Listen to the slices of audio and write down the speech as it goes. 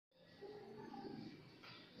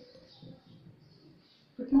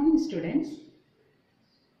Good morning, students.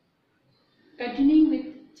 Continuing with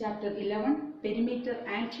chapter 11, perimeter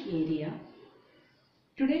and area.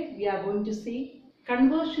 Today we are going to see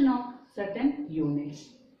conversion of certain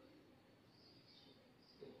units.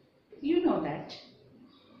 You know that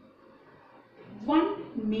 1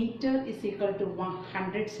 meter is equal to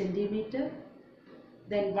 100 centimeter,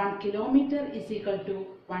 then 1 kilometer is equal to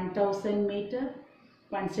 1000 meter,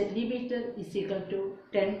 1 centimeter is equal to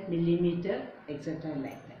 10 millimeter, etc.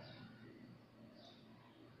 like that.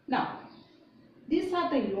 Now, these are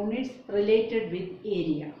the units related with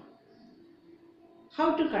area.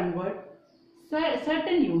 How to convert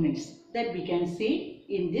certain units that we can see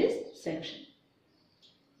in this section.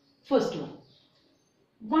 First one,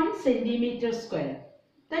 1 centimeter square,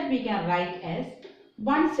 that we can write as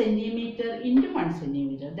 1 centimeter into 1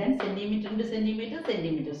 centimeter, then centimeter into centimeter,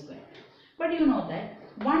 centimeter square. But you know that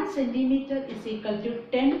 1 centimeter is equal to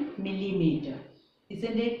 10 millimeter,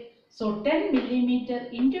 isn't it? So 10 millimeter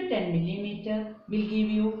into 10 millimeter will give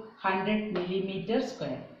you 100 millimeter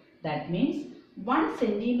square. That means 1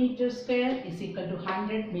 centimeter square is equal to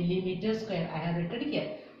 100 millimeter square. I have written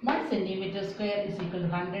here 1 centimeter square is equal to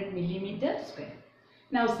 100 millimeter square.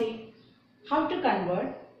 Now see how to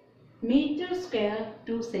convert meter square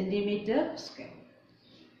to centimeter square.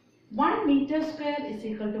 1 meter square is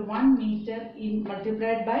equal to 1 meter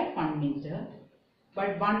multiplied by 1 meter.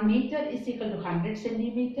 But 1 meter is equal to 100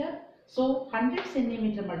 centimeter. So 100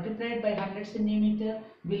 centimeter multiplied by 100 centimeter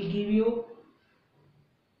will give you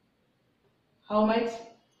how much?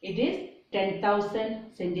 It is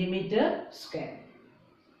 10,000 centimeter square.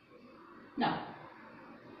 Now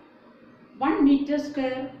 1 meter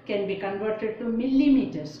square can be converted to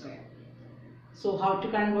millimeter square. So how to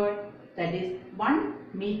convert? That is 1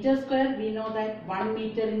 meter square, we know that 1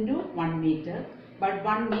 meter into 1 meter. But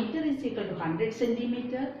 1 meter is equal to 100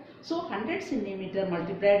 centimeter. So 100 centimeter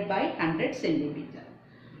multiplied by 100 centimeter.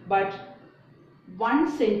 But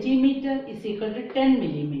 1 centimeter is equal to 10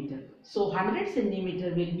 millimeter. So 100 centimeter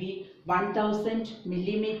will be 1000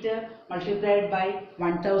 millimeter multiplied by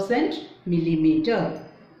 1000 millimeter.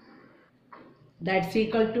 That's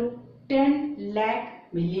equal to 10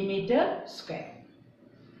 lakh millimeter square.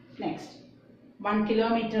 Next, 1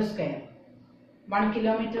 kilometer square. 1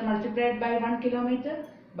 kilometer multiplied by 1 kilometer,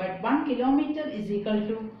 but 1 kilometer is equal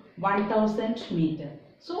to 1000 meter.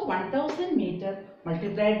 So 1000 meter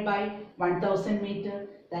multiplied by 1000 meter,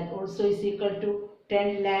 that also is equal to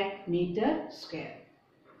 10 lakh meter square.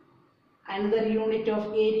 Another unit of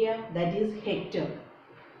area, that is hectare.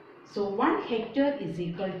 So 1 hectare is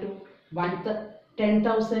equal to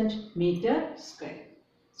 10,000 meter square.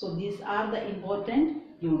 So these are the important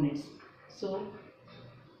units. So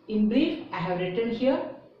in brief, I have written here.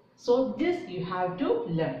 So this you have to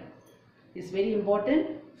learn. It's very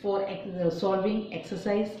important for solving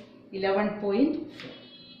exercise 11.4.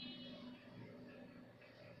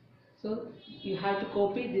 So you have to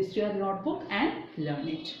copy this to your notebook and learn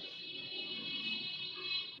it.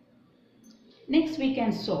 Next we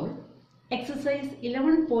can solve exercise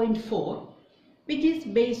 11.4, which is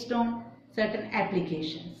based on certain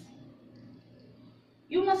applications.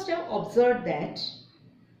 You must have observed that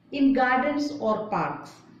in gardens or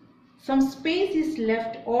parks, some space is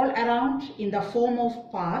left all around in the form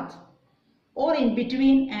of path or in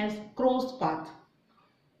between as cross path,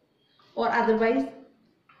 or otherwise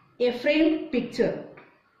a framed picture.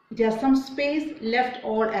 It has some space left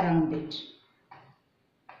all around it.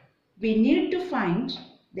 We need to find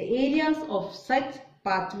the areas of such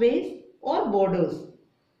pathways or borders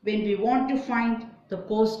when we want to find the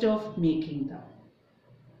cost of making them.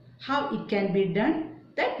 How it can be done,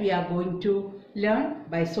 that we are going to learn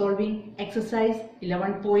by solving exercise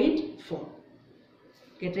 11.4.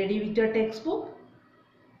 Get ready with your textbook.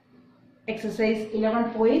 Exercise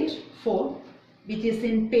 11.4, which is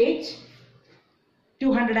in page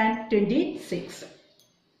 226.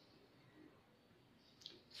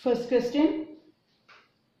 First question.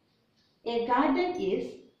 A garden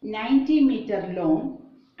is 90 meter long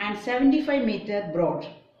and 75 meter broad.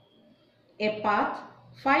 A path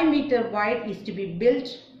 5 meter wide is to be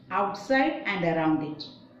built outside and around it.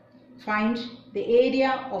 Find the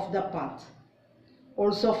area of the path.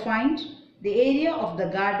 Also find the area of the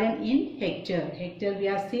garden in hectare. Hectare we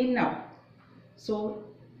have seen now. So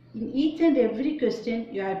in each and every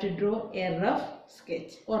question you have to draw a rough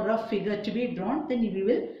sketch or rough figure to be drawn, then you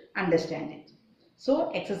will understand it.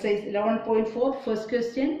 So exercise 11.4, first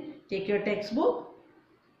question, take your textbook.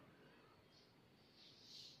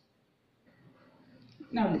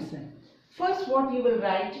 Now listen. First what you will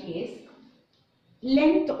write is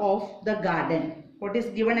length of the garden. What is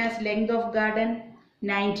given as length of garden?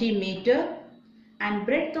 90 meter and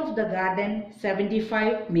breadth of the garden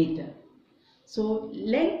 75 meter. So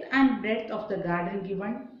length and breadth of the garden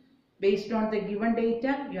given. Based on the given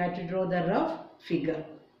data, you have to draw the rough figure.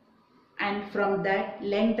 And from that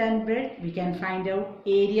length and breadth, we can find out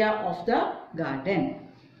area of the garden.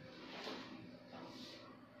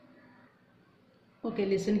 Okay,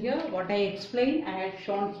 listen here. What I explained, I have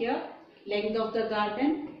shown here length of the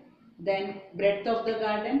garden, then breadth of the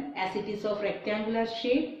garden as it is of rectangular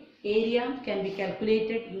shape. Area can be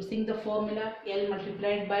calculated using the formula L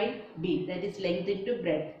multiplied by B, that is length into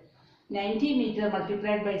breadth. 90 meter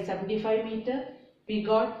multiplied by 75 meter, we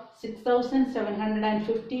got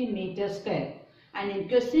 6750 meter square. And in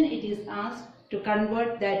question it is asked to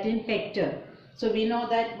convert that in hectare. So we know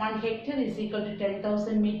that 1 hectare is equal to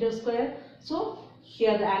 10,000 meter square. So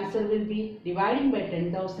here the answer will be dividing by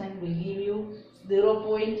 10,000 will give you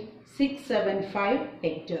 0.675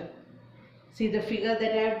 hectare. See the figure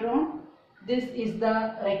that I have drawn? This is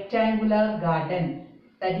the rectangular garden,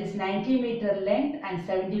 that is 90 meter length and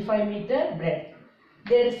 75 meter breadth.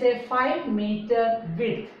 There is a 5 meter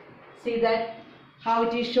width. See that how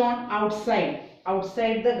it is shown outside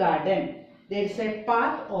the garden. There is a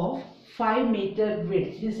path of 5 meter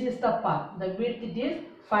width. This is the path. The width it is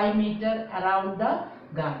 5 meter around the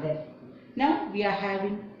garden. Now we are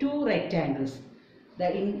having two rectangles.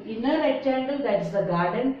 The inner rectangle, that is the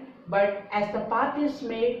garden, but as the path is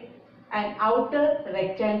made, an outer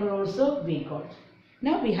rectangle also we got.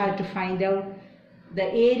 Now we have to find out the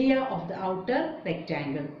area of the outer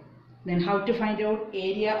rectangle. Then how to find out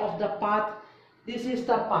area of the path? This is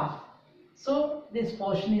the path. So this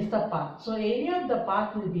portion is the path. So area of the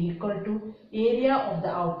path will be equal to area of the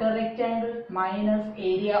outer rectangle minus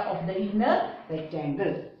area of the inner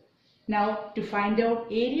rectangle. Now to find out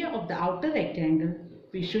area of the outer rectangle,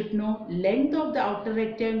 we should know length of the outer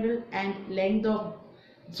rectangle and breadth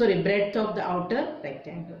of the outer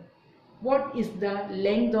rectangle. What is the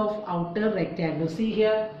length of outer rectangle? See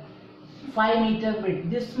here, 5 meter width.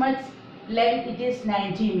 This much length it is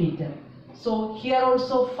 90 meter. So here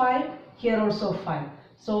also 5, here also 5.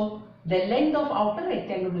 So the length of outer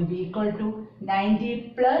rectangle will be equal to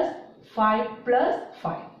 90 plus 5 plus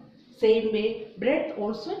 5. Same way, breadth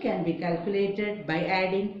also can be calculated by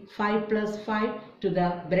adding 5 plus 5 to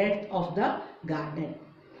the breadth of the garden.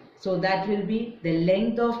 So that will be the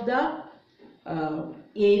length of the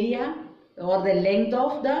area or the length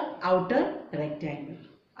of the outer rectangle.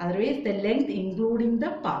 Otherwise, the length including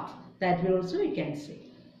the path. That will also we can say.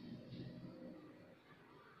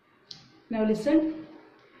 Now listen.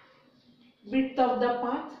 Width of the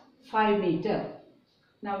path 5 meter.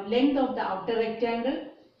 Now length of the outer rectangle,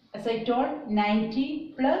 as I told,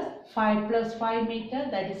 90 plus 5 plus 5 meter,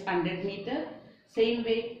 that is 100 meter. Same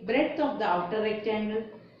way, breadth of the outer rectangle.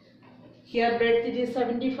 Here breadth it is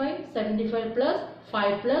 75 plus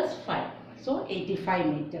 5 plus 5. So 85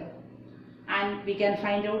 meter. And we can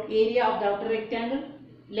find out area of the outer rectangle.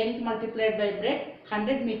 Length multiplied by breadth,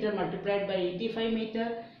 100 meter multiplied by 85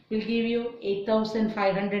 meter will give you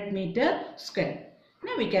 8500 meter square.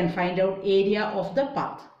 Now we can find out area of the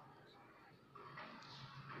path.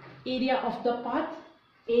 Area of the path,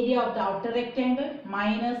 area of the outer rectangle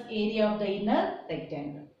minus area of the inner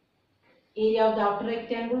rectangle. Area of the outer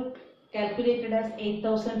rectangle calculated as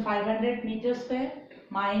 8500 meter square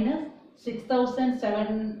minus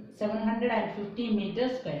 6750 meter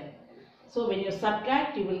square. So when you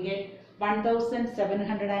subtract, you will get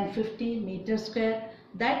 1750 meter square.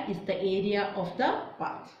 That is the area of the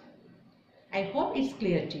path. I hope it's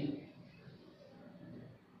clear to you.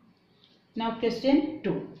 Now question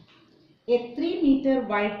 2. A 3 meter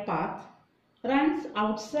wide path runs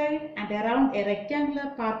outside and around a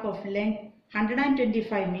rectangular path of length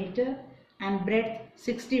 125 meter and breadth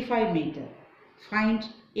 65 meter. Find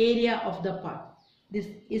area of the path. This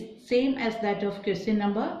is same as that of question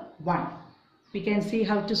number 1. We can see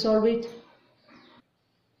how to solve it.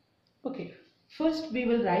 Okay, first we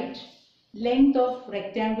will write length of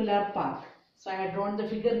rectangular path. So I have drawn the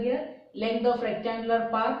figure here. Length of rectangular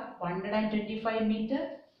path 125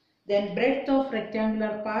 meter. Then breadth of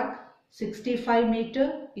rectangular path 65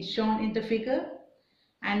 meter is shown in the figure.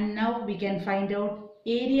 And now we can find out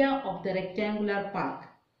area of the rectangular path.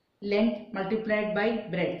 Length multiplied by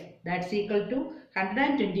breadth, that's equal to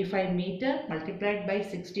 125 meter multiplied by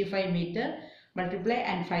 65 meter. Multiply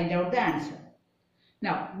and find out the answer.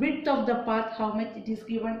 Now width of the path, how much it is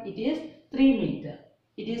given? It is 3 meter.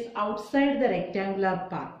 It is outside the rectangular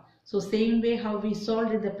path. So same way how we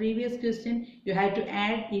solved in the previous question, you have to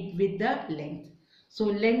add it with the length. So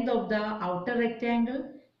length of the outer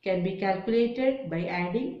rectangle can be calculated by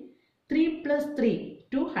adding 3 plus 3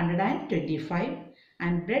 to 125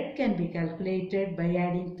 and breadth can be calculated by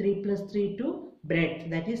adding 3 plus 3 to breadth,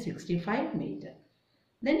 that is 65 meter.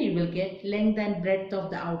 Then you will get length and breadth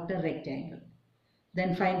of the outer rectangle.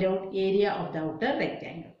 Then find out area of the outer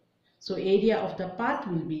rectangle. So area of the path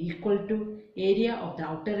will be equal to area of the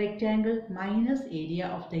outer rectangle minus area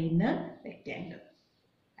of the inner rectangle.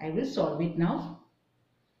 I will solve it now.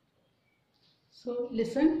 So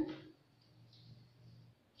listen.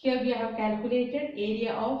 Here we have calculated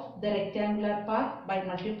area of the rectangular path by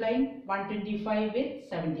multiplying 125 with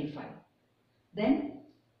 75. Then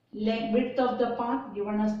width of the path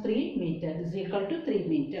given as 3 meter is equal to 3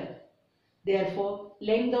 meter. Therefore,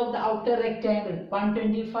 length of the outer rectangle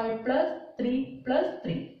 125 plus 3 plus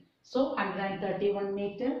 3. So 131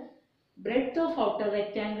 meter. Breadth of outer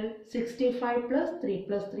rectangle 65 plus 3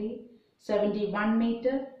 plus 3, 71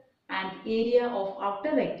 meter. And area of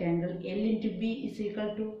outer rectangle L into B is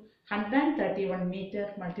equal to 131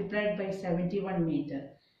 meter multiplied by 71 meter.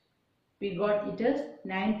 We got it as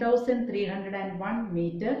 9301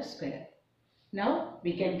 meter square. Now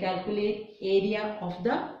we can calculate area of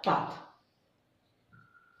the path.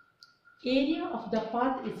 Area of the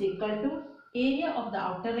path is equal to area of the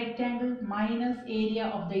outer rectangle minus area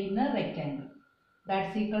of the inner rectangle.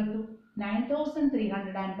 That's equal to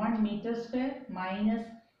 9301 meter square minus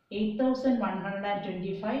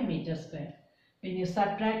 8125 meter square. When you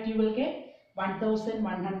subtract, you will get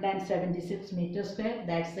 1176 meter square.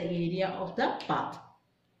 That's the area of the path.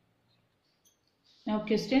 Now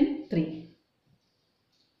question 3.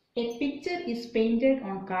 A picture is painted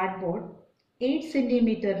on cardboard 8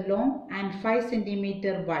 cm long and 5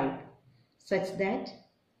 cm wide such that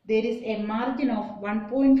there is a margin of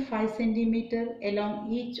 1.5 cm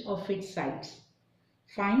along each of its sides.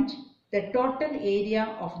 Find the total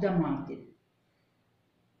area of the margin.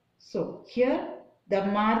 So here the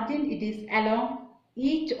margin, it is along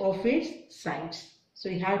each of its sides. So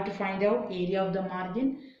you have to find out area of the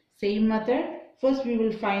margin. Same method. First we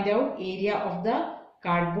will find out area of the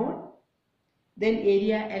cardboard, then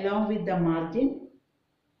area along with the margin.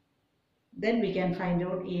 Then we can find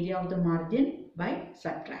out area of the margin by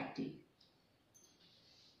subtracting.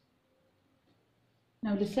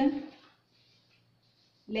 Now listen.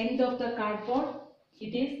 Length of the cardboard,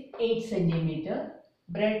 it is 8 cm.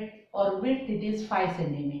 Breadth or width, it is 5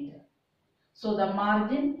 cm. So the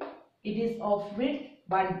margin, it is of width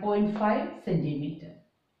 1.5 cm.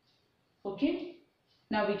 Okay.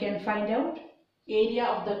 Now we can find out area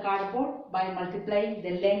of the cardboard by multiplying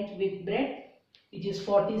the length with breadth. It is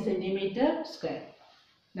 40 cm square.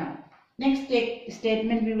 Now next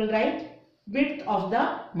statement we will write width of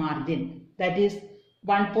the margin, that is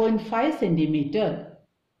 1.5 cm.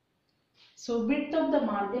 So width of the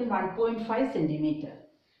margin 1.5 cm.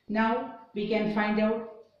 Now we can find out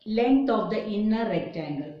length of the inner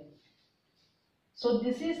rectangle. So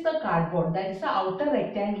this is the cardboard, that is the outer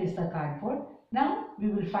rectangle is the cardboard. Now we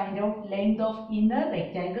will find out length of inner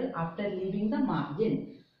rectangle after leaving the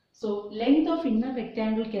margin. So length of inner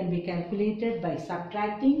rectangle can be calculated by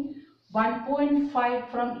subtracting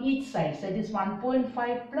 1.5 from each side. That is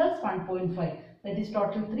 1.5 plus 1.5. That is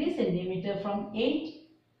total 3 cm from 8.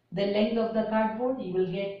 The length of the cardboard, you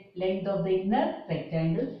will get length of the inner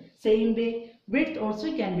rectangle. Same way, width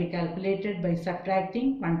also can be calculated by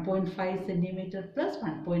subtracting 1.5 cm plus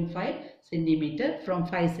 1.5 cm from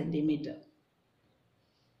 5 cm.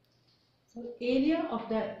 So area of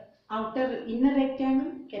the outer inner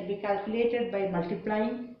rectangle can be calculated by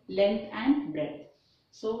multiplying length and breadth.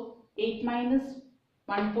 So 8 minus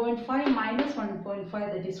 1.5 minus 1.5,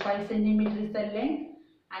 that is 5 cm is the length,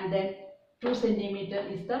 and then 2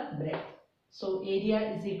 cm is the breadth. So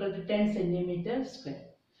area is equal to 10 cm square.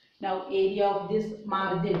 Now area of this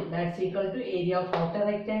margin, that's equal to area of outer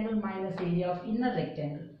rectangle minus area of inner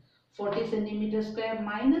rectangle. 40 cm square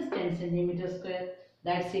minus 10 cm square,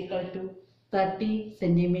 that's equal to 30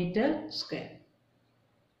 cm square.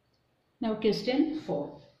 Now question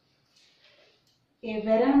 4. A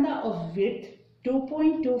veranda of width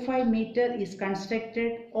 2.25 meter is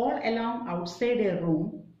constructed all along outside a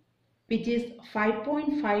room which is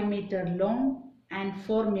 5.5 meter long and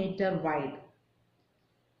 4 meter wide.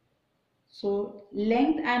 So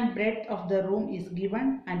length and breadth of the room is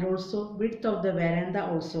given and also width of the veranda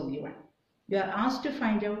also given. You are asked to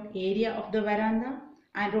find out area of the veranda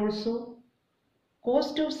and also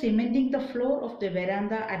cost of cementing the floor of the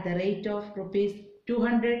veranda at the rate of rupees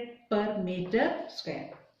 200 per meter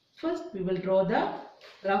square. First we will draw the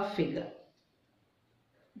rough figure.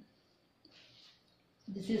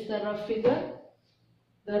 This is the rough figure.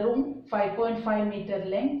 The room 5.5 meter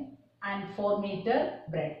length and 4 meter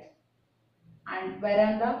breadth. And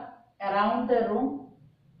veranda around the room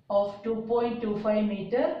of 2.25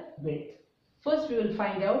 meter width. First we will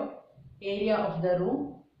find out area of the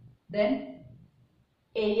room, then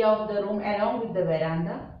area of the room along with the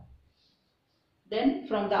veranda, then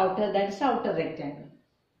from the outer, that is outer rectangle.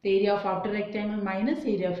 The area of outer rectangle minus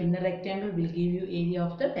area of inner rectangle will give you area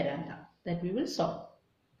of the veranda. That we will solve.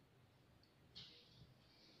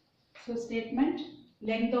 So statement,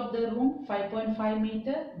 length of the room 5.5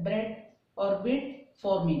 meter, breadth or width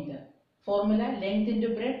 4 meter. Formula, length into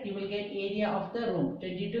breadth, you will get area of the room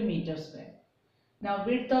 22 meters square. Now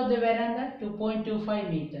width of the veranda 2.25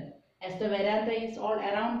 meter. As the veranda is all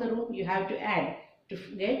around the room, you have to add to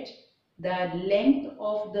get the length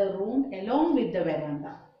of the room along with the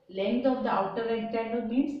veranda. Length of the outer rectangle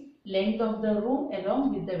means length of the room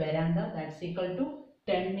along with the veranda, that's equal to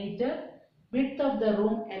 10 meter. Width of the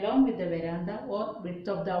room along with the veranda or width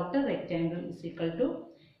of the outer rectangle is equal to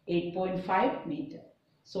 8.5 meter.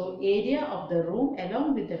 So area of the room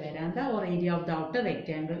along with the veranda or area of the outer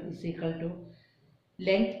rectangle is equal to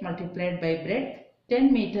length multiplied by breadth.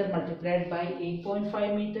 10 meter multiplied by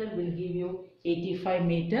 8.5 meter will give you 85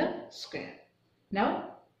 meter square.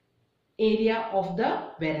 Now area of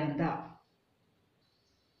the veranda.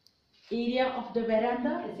 Area of the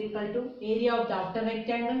veranda is equal to area of the outer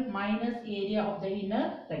rectangle minus area of the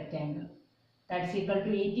inner rectangle. That's equal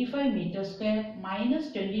to 85 meter square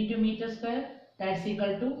minus 22 meter square. That's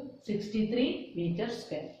equal to 63 meter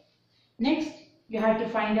square. Next, you have to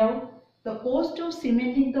find out the cost of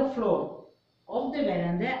cementing the floor of the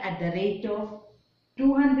veranda at the rate of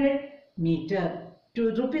 200 meter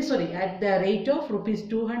at the rate of rupees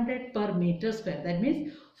 200 per meter square. That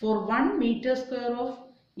means for 1 meter square of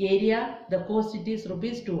area, the cost it is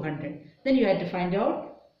rupees 200. Then you have to find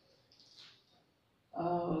out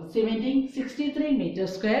cementing 63 meter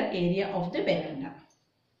square area of the veranda.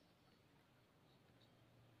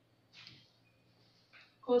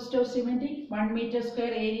 Cost of cementing 1 meter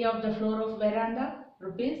square area of the floor of veranda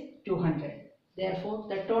rupees 200. Therefore,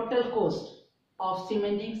 the total cost of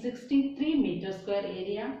cementing 63 meter square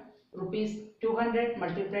area rupees 200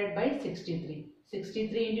 multiplied by 63.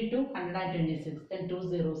 63 into 2, 126. Then 2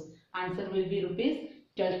 zeros. Answer will be rupees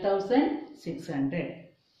 12,600.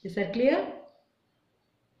 Is that clear?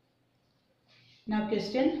 Now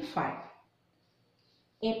question 5.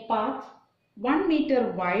 A path 1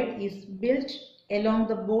 meter wide is built along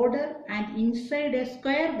the border and inside a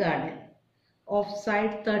square garden of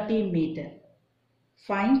side 30 meter.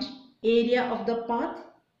 Find area of the path,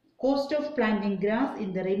 cost of planting grass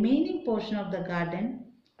in the remaining portion of the garden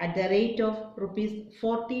at the rate of rupees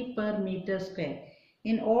 40 per meter square.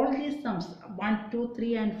 In all these sums 1, 2,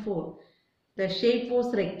 3 and 4, the shape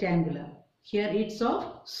was rectangular. Here it's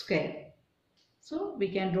of square. So we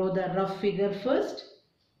can draw the rough figure first.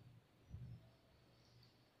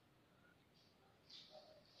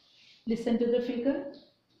 Listen to the figure.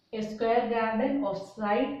 A square garden of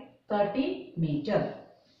side 30 meter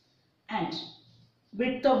and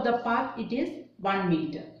width of the path it is 1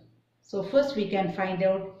 meter. So first we can find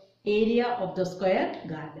out area of the square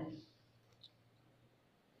garden.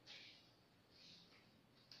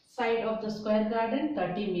 Side of the square garden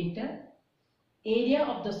 30 meter. Area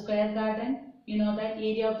of the square garden, you know that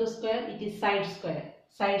area of the square it is side square.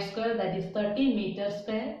 Side square that is 30 meter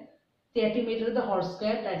square. 30 meter the whole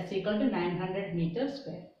square, that is equal to 900 meter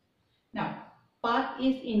square. Now path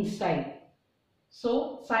is inside.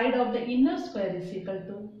 So side of the inner square is equal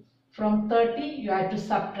to, from 30 you have to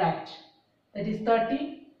subtract. That is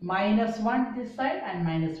 30 minus 1 this side and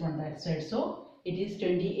minus 1 that side. So it is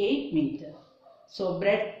 28 meter. So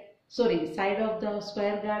side of the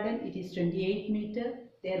square garden it is 28 meter.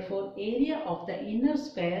 Therefore area of the inner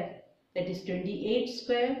square, that is 28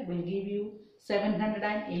 square, will give you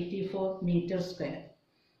 784 meter square.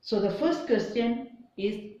 So the first question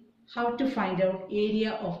is how to find out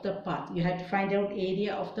area of the path. You have to find out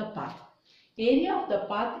area of the path. Area of the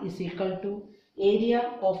path is equal to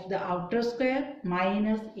area of the outer square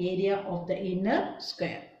minus area of the inner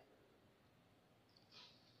square.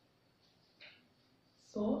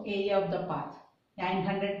 So area of the path,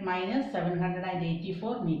 900 minus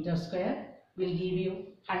 784 meter square will give you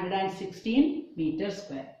 116 meter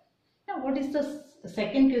square. Now what is the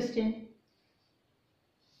second question?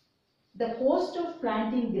 The cost of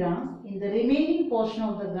planting grass in the remaining portion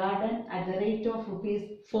of the garden at the rate of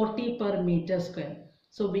rupees 40 per meter square.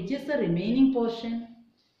 So which is the remaining portion?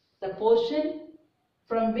 The portion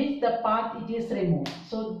from which the path it is removed.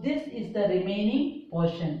 So this is the remaining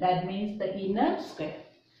portion, that means the inner square.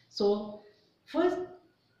 So first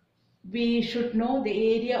we should know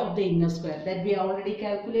the area of the inner square, that we already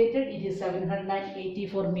calculated, it is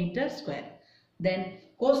 784 meter square. Then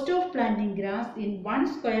Cost of planting grass in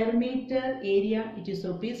 1 square meter area, it is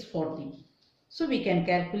rupees 40. So we can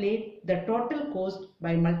calculate the total cost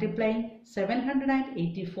by multiplying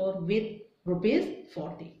 784 with rupees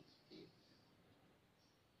 40.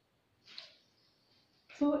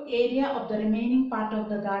 So area of the remaining part of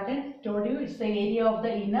the garden, told you it's the area of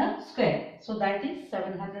the inner square. So that is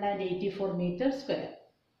 784 meter square.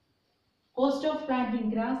 Cost of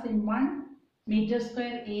planting grass in 1 meter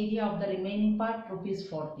square area of the remaining part, rupees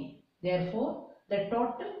 40. Therefore, the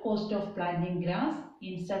total cost of planting grass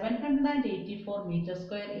in 784 meter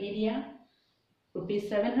square area, rupees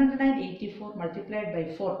 784 multiplied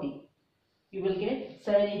by 40. You will get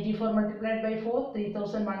 784 multiplied by 4,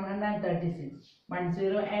 3136.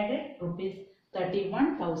 10 added, rupees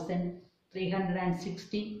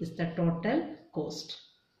 31,360 is the total cost.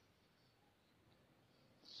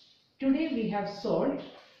 Today we have solved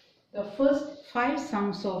the first 5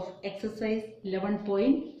 sums of exercise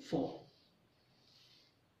 11.4.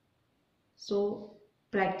 So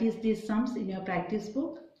practice these sums in your practice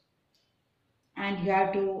book, and you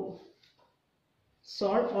have to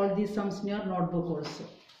solve all these sums in your notebook also.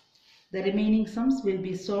 The remaining sums will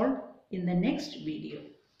be solved in the next video.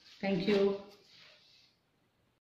 Thank you.